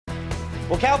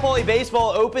Well, Cal Poly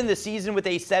baseball opened the season with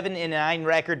a 7-9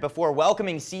 record before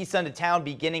welcoming CSUN to town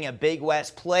beginning a Big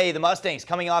West play. The Mustangs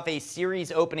coming off a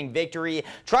series opening victory,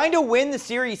 trying to win the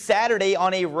series Saturday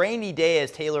on a rainy day,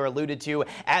 as Taylor alluded to,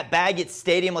 at Baggett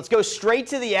Stadium. Let's go straight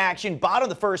to the action. Bottom of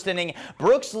the first inning,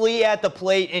 Brooks Lee at the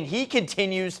plate, and he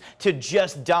continues to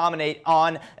just dominate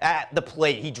at the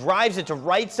plate. He drives it to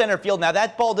right center field. Now,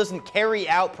 that ball doesn't carry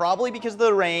out, probably because of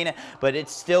the rain, but it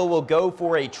still will go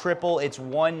for a triple. It's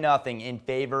 1-0 in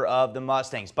favor of the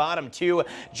Mustangs. Bottom two,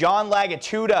 John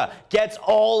Lagatuda gets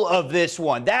all of this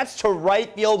one. That's to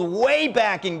right field, way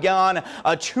back and gone.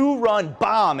 A two-run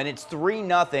bomb, and it's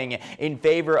 3-0 in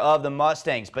favor of the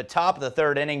Mustangs. But top of the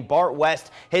third inning, Bart West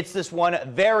hits this one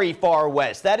very far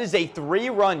west. That is a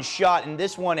 3-run shot, and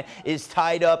this one is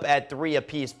tied up at 3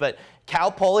 apiece. But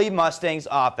Cal Poly Mustangs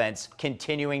offense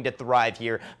continuing to thrive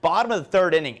here. Bottom of the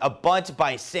third inning, a bunt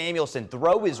by Samuelson.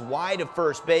 Throw is wide of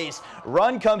first base.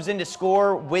 Run comes in to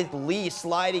score with Lee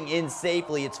sliding in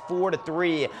safely. It's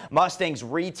 4-3. Mustangs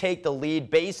retake the lead.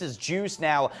 Bases juice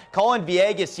now. Colin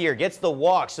Villegas here gets the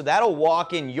walk, so that'll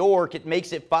walk in York. It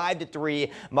makes it 5-3.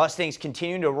 Mustangs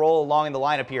continuing to roll along in the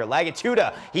lineup here.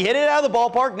 Lagatuda, he hit it out of the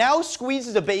ballpark. Now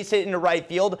squeezes a base hit into right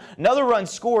field. Another run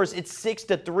scores. It's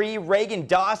 6-3. Reagan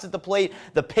Doss at the plate.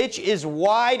 The pitch is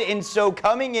wide, and so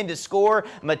coming in to score,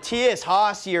 Matthias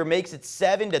Haas here makes it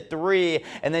 7-3,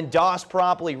 and then Doss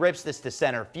promptly rips this to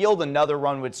center field. Another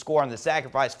run would score on the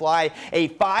sacrifice fly. A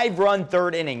 5-run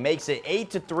third inning makes it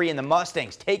 8-3, and the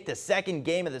Mustangs take the second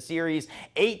game of the series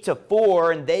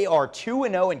 8-4, and they are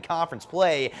 2-0 in conference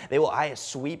play. They will eye a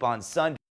sweep on Sunday.